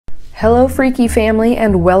Hello freaky family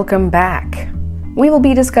and welcome back. We will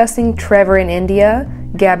be discussing Trevor and India,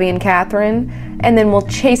 Gabby and Catherine, and then we'll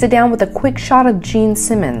chase it down with a quick shot of Gene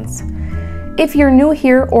Simmons. If you're new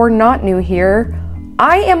here or not new here,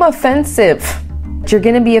 I am offensive. You're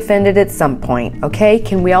gonna be offended at some point, okay?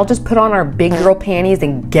 Can we all just put on our big girl panties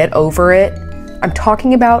and get over it? I'm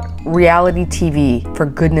talking about reality TV, for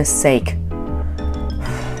goodness sake.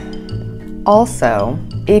 Also,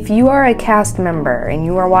 if you are a cast member and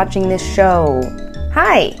you are watching this show,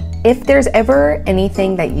 hi! If there's ever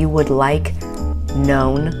anything that you would like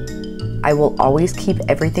known, I will always keep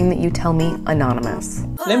everything that you tell me anonymous.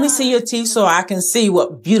 Let me see your teeth so I can see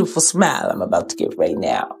what beautiful smile I'm about to give right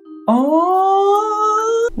now.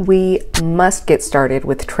 Oh! We must get started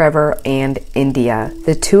with Trevor and India.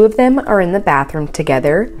 The two of them are in the bathroom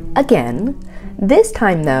together again. This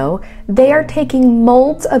time though, they are taking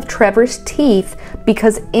molds of Trevor's teeth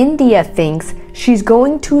because India thinks she's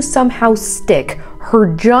going to somehow stick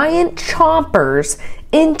her giant chompers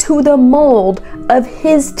into the mold of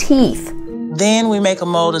his teeth. Then we make a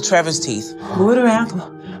mold of Trevor's teeth. Move it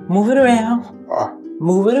around, move it around,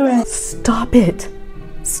 move it around. Stop it.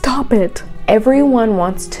 Stop it. Everyone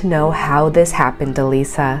wants to know how this happened,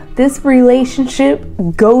 Daleesa. This relationship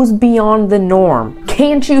goes beyond the norm.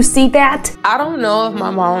 Can't you see that? I don't know if my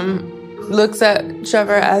mom looks at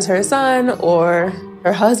Trevor as her son or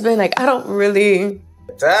her husband. Like, I don't really...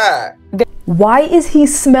 Dad. Why is he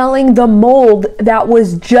smelling the mold that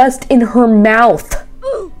was just in her mouth?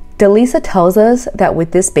 Daleesa tells us that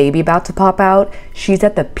with this baby about to pop out, she's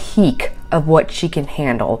at the peak of what she can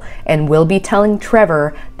handle and will be telling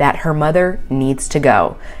Trevor that her mother needs to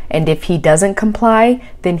go. And if he doesn't comply,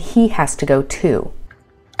 then he has to go too.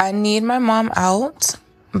 I need my mom out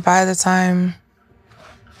by the time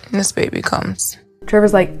this baby comes.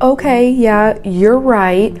 Trevor's like, okay, yeah, you're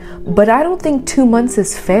right, but I don't think 2 months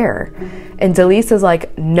is fair. And Daleesa's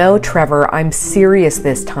like, no, Trevor, I'm serious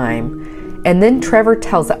this time. And then Trevor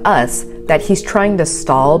tells us that he's trying to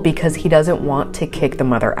stall because he doesn't want to kick the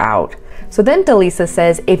mother out. So then Daleesa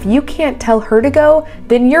says, if you can't tell her to go,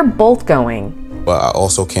 then you're both going. But I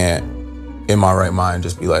also can't, in my right mind,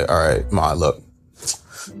 just be like, all right, Ma, look,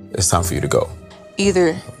 it's time for you to go.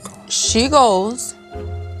 Either she goes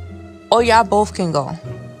or y'all both can go.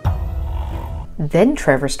 Then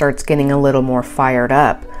Trevor starts getting a little more fired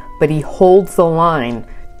up, but he holds the line.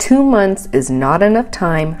 2 months is not enough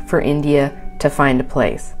time for India to find a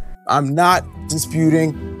place. I'm not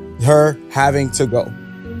disputing her having to go.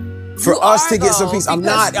 For us to get some peace,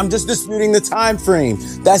 I'm just disputing the time frame.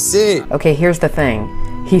 That's it. Okay, here's the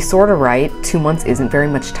thing. He's sort of right. 2 months isn't very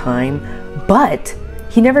much time, but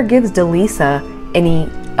he never gives Daleesa any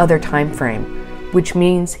other time frame, which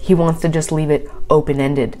means he wants to just leave it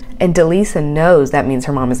open-ended. And Daleesa knows that means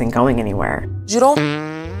her mom isn't going anywhere. You don't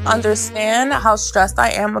understand how stressed I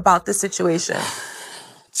am about this situation.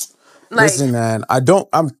 Listen, man,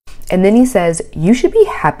 And then he says, you should be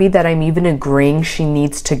happy that I'm even agreeing she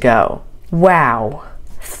needs to go. Wow.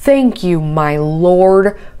 Thank you, my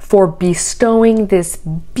lord, for bestowing this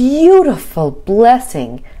beautiful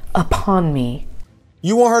blessing upon me.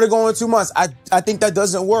 You want her to go in 2 months. I think that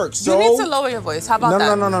doesn't work. So you need to lower your voice. How about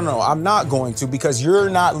that? No. I'm not going to because you're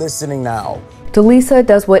not listening now. Daleesa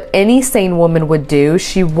does what any sane woman would do.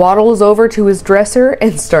 She waddles over to his dresser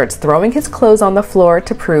and starts throwing his clothes on the floor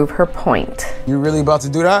to prove her point. You really about to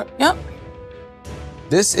do that? Yep.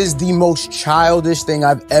 This is the most childish thing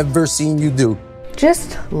I've ever seen you do.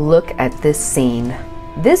 Just look at this scene.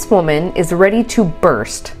 This woman is ready to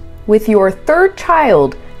burst with your third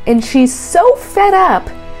child, and she's so fed up,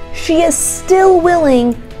 she is still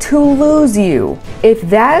willing to lose you. If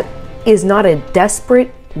that is not a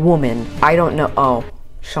desperate woman, I don't know. Oh,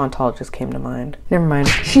 Chantal just came to mind. Never mind.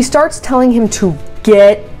 She starts telling him to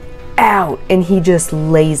get out, and he just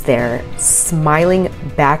lays there smiling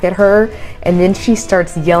back at her, and then she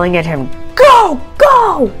starts yelling at him, go,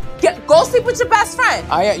 go! Go sleep with your best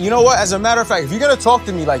friend. You know what? As a matter of fact, if you're gonna talk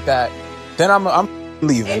to me like that, then I'm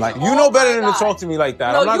leaving. Like, you know better than to talk to me like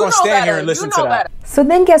that. No, I'm not gonna stand here and listen to that. So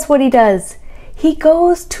then guess what he does? He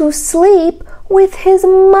goes to sleep with his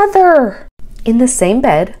mother in the same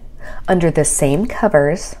bed, under the same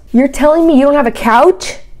covers. You're telling me you don't have a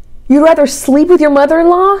couch? You'd rather sleep with your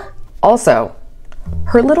mother-in-law? Also,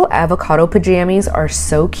 her little avocado pajamas are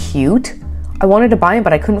so cute. I wanted to buy them,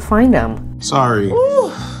 but I couldn't find them. Sorry.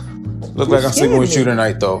 Ooh, Look like I'm sleeping with you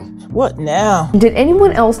tonight, though. what now? Did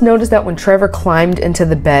anyone else notice that when Trevor climbed into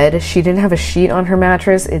the bed, she didn't have a sheet on her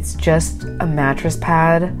mattress? It's just a mattress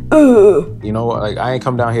pad. Ugh. You know what? Like, I ain't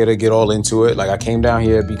come down here to get all into it. Like, I came down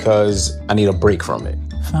here because I need a break from it.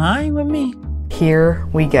 Fine with me. Here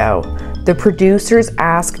we go. The producers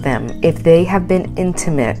ask them if they have been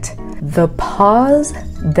intimate. The pause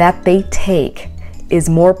that they take is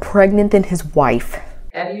more pregnant than his wife.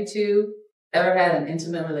 Have you two ever had an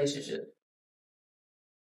intimate relationship?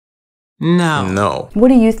 No. No. What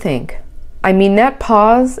do you think? I mean, that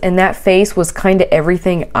pause and that face was kind of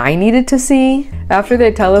everything I needed to see. After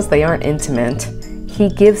they tell us they aren't intimate, he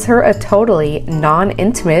gives her a totally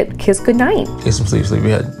non-intimate kiss goodnight. Get some sleep,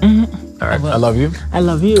 sleepyhead. All right, I love you. I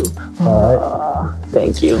love you. All right.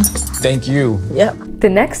 Thank you. Thank you. Yep. The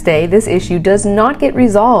next day, this issue does not get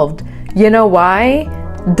resolved. You know why?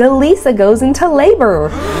 Daleesa goes into labor.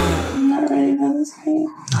 I'm not ready for this pain.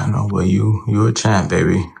 I know, but you a champ,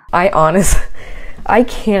 baby. I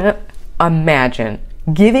can't imagine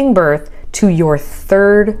giving birth to your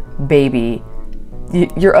third baby.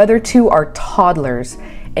 Your other two are toddlers,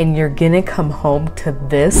 and you're gonna come home to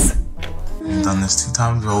this? I've done this 2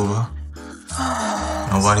 times over.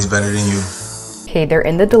 Nobody's better than you. Okay, they're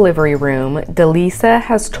in the delivery room. Daleesa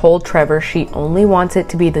has told Trevor she only wants it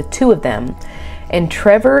to be the 2 of them. And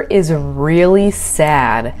Trevor is really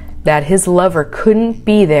sad that his lover couldn't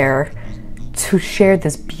be there to share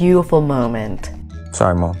this beautiful moment.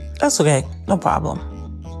 Sorry, Mom. That's okay. No problem.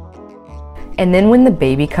 And then when the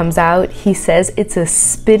baby comes out, he says it's a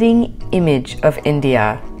spitting image of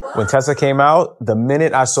India. When Tessa came out, the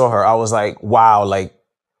minute I saw her, I was like, wow, like,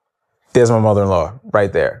 there's my mother-in-law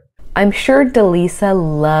right there. I'm sure Daleesa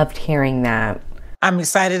loved hearing that. I'm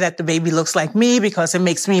excited that the baby looks like me because it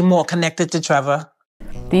makes me more connected to Trevor.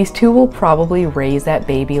 These two will probably raise that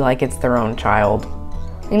baby like it's their own child.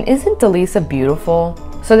 And isn't Daleesa beautiful?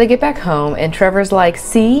 So they get back home and Trevor's like,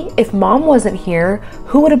 see, if Mom wasn't here,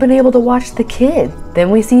 who would have been able to watch the kid?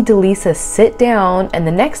 Then we see Daleesa sit down, and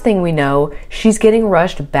the next thing we know, she's getting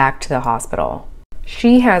rushed back to the hospital.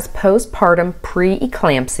 She has postpartum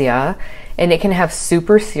preeclampsia, and it can have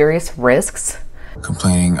super serious risks.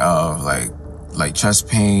 Complaining of like chest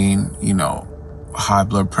pain, you know, high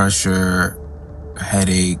blood pressure,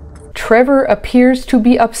 headache. Trevor appears to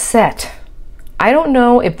be upset. I don't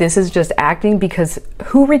know if this is just acting, because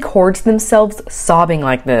who records themselves sobbing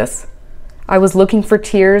like this? I was looking for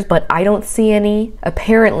tears, but I don't see any.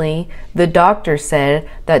 Apparently, the doctor said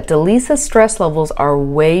that Daleesa's stress levels are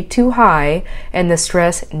way too high and the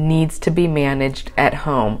stress needs to be managed at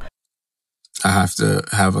home. I have to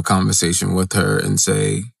have a conversation with her and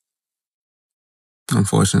say,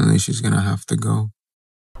 unfortunately, she's gonna have to go.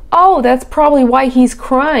 Oh, that's probably why he's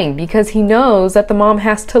crying, because he knows that the mom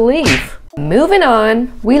has to leave. Moving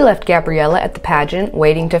on, we left Gabriella at the pageant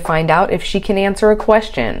waiting to find out if she can answer a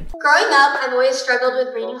question. Growing up, I've always struggled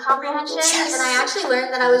with reading comprehension, and I actually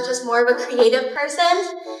learned that I was just more of a creative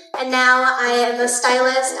person. And now I am a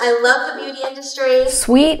stylist. I love the beauty industry.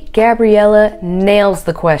 Sweet Gabriella nails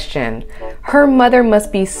the question. Her mother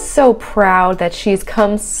must be so proud that she's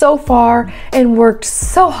come so far and worked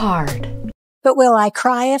so hard. But will I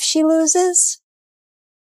cry if she loses?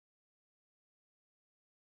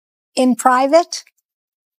 In private?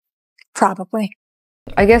 Probably.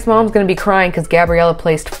 I guess Mom's gonna be crying because Gabriella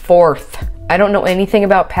placed 4th. I don't know anything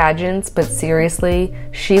about pageants, but seriously,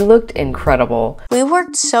 she looked incredible. We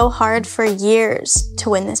worked so hard for years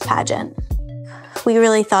to win this pageant. We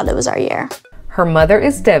really thought it was our year. Her mother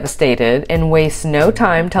is devastated and wastes no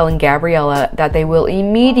time telling Gabriella that they will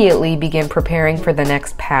immediately begin preparing for the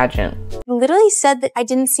next pageant. Literally said that I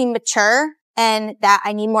didn't seem mature and that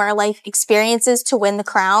I need more life experiences to win the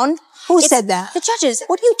crown. Who said that? The judges.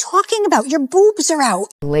 What are you talking about? Your boobs are out.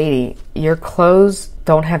 Lady, your clothes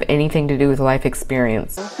don't have anything to do with life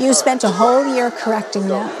experience. You spent a whole year correcting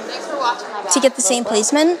that. To get the same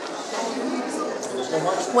placement?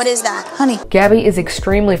 What is that? Honey. Gabby is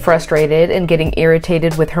extremely frustrated and getting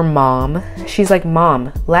irritated with her mom. She's like,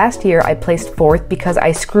 Mom, last year I placed 4th because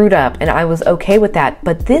I screwed up and I was okay with that.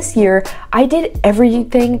 But this year I did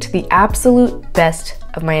everything to the absolute best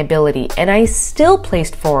of my ability and I still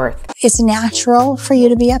placed 4th. It's natural for you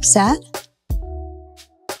to be upset.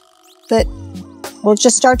 But we'll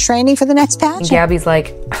just start training for the next pageant. And Gabby's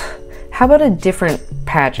like, how about a different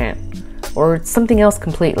pageant or something else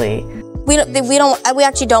completely? We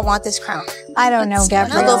actually don't want this crown. I don't know,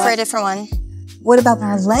 Gabrielle. I'll go for a different one. What about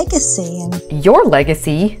our legacy? Your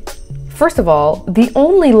legacy? First of all, the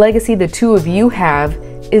only legacy the two of you have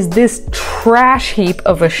is this trash heap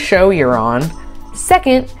of a show you're on.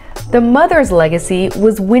 Second, the mother's legacy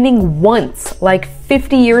was winning once, like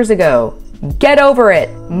 50 years ago. Get over it.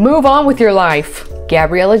 Move on with your life.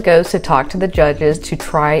 Gabriella goes to talk to the judges to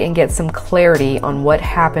try and get some clarity on what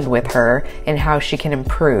happened with her and how she can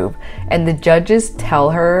improve. And the judges tell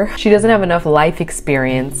her she doesn't have enough life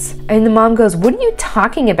experience. And the mom goes, what are you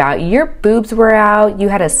talking about? Your boobs were out, you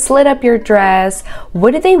had to slit up your dress.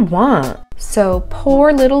 What do they want? So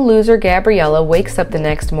poor little loser Gabriella wakes up the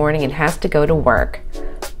next morning and has to go to work.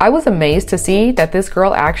 I was amazed to see that this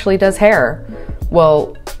girl actually does hair.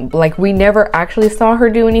 Well, like we never actually saw her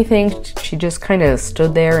do anything. She just kind of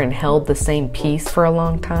stood there and held the same piece for a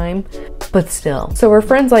long time. But still. So her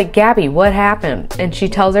friend's like, Gabby, what happened? And she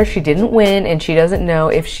tells her she didn't win and she doesn't know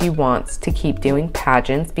if she wants to keep doing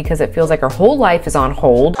pageants because it feels like her whole life is on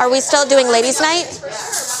hold. Are we still doing ladies' night?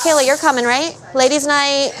 Kayla, you're coming, right? Ladies'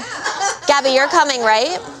 night. Gabby, you're coming,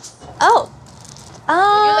 right? Oh.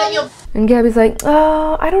 And Gabby's like,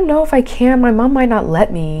 I don't know if I can. My mom might not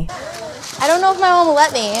let me. I don't know if my mom will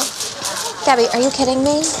let me. Gabby, are you kidding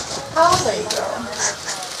me? How old are you,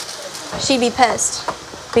 girl? She'd be pissed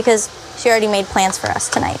because she already made plans for us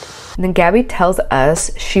tonight. And then Gabby tells us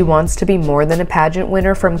she wants to be more than a pageant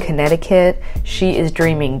winner from Connecticut. She is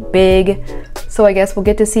dreaming big. So I guess we'll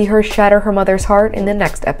get to see her shatter her mother's heart in the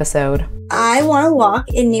next episode. I want to walk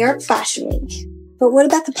in New York Fashion Week. But what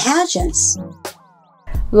about the pageants?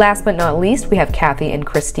 Last but not least, we have Kathy and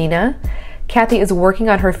Christina. Kathy is working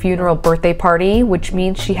on her funeral birthday party, which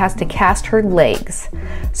means she has to cast her legs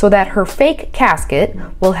so that her fake casket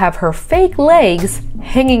will have her fake legs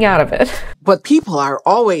hanging out of it. But people are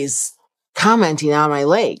always commenting on my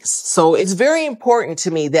legs. So it's very important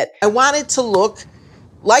to me that I want it to look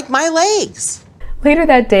like my legs. Later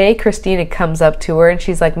that day, Christina comes up to her and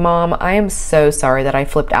she's like, Mom, I am so sorry that I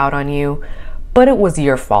flipped out on you, but it was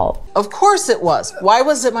your fault. Of course it was. Why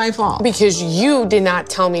was it my fault? Because you did not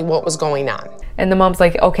tell me what was going on. And the mom's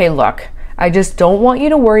like, okay, look, I just don't want you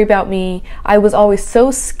to worry about me. I was always so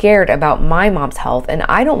scared about my mom's health, and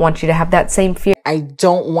I don't want you to have that same fear. I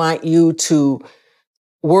don't want you to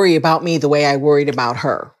worry about me the way I worried about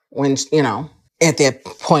her when, at that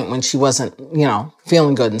point when she wasn't,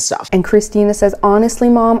 feeling good and stuff. And Christina says, honestly,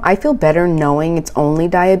 Mom, I feel better knowing it's only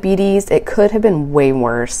diabetes. It could have been way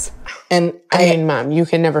worse. And I mean, Mom, you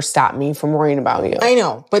can never stop me from worrying about you. I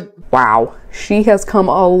know, but wow, she has come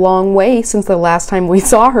a long way since the last time we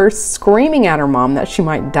saw her screaming at her mom that she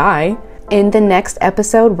might die. In the next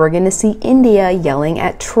episode, we're going to see India yelling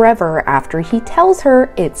at Trevor after he tells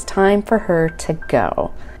her it's time for her to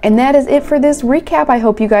go. And that is it for this recap. I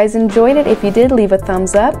hope you guys enjoyed it. If you did, leave a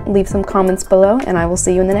thumbs up, leave some comments below, and I will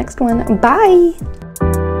see you in the next one. Bye!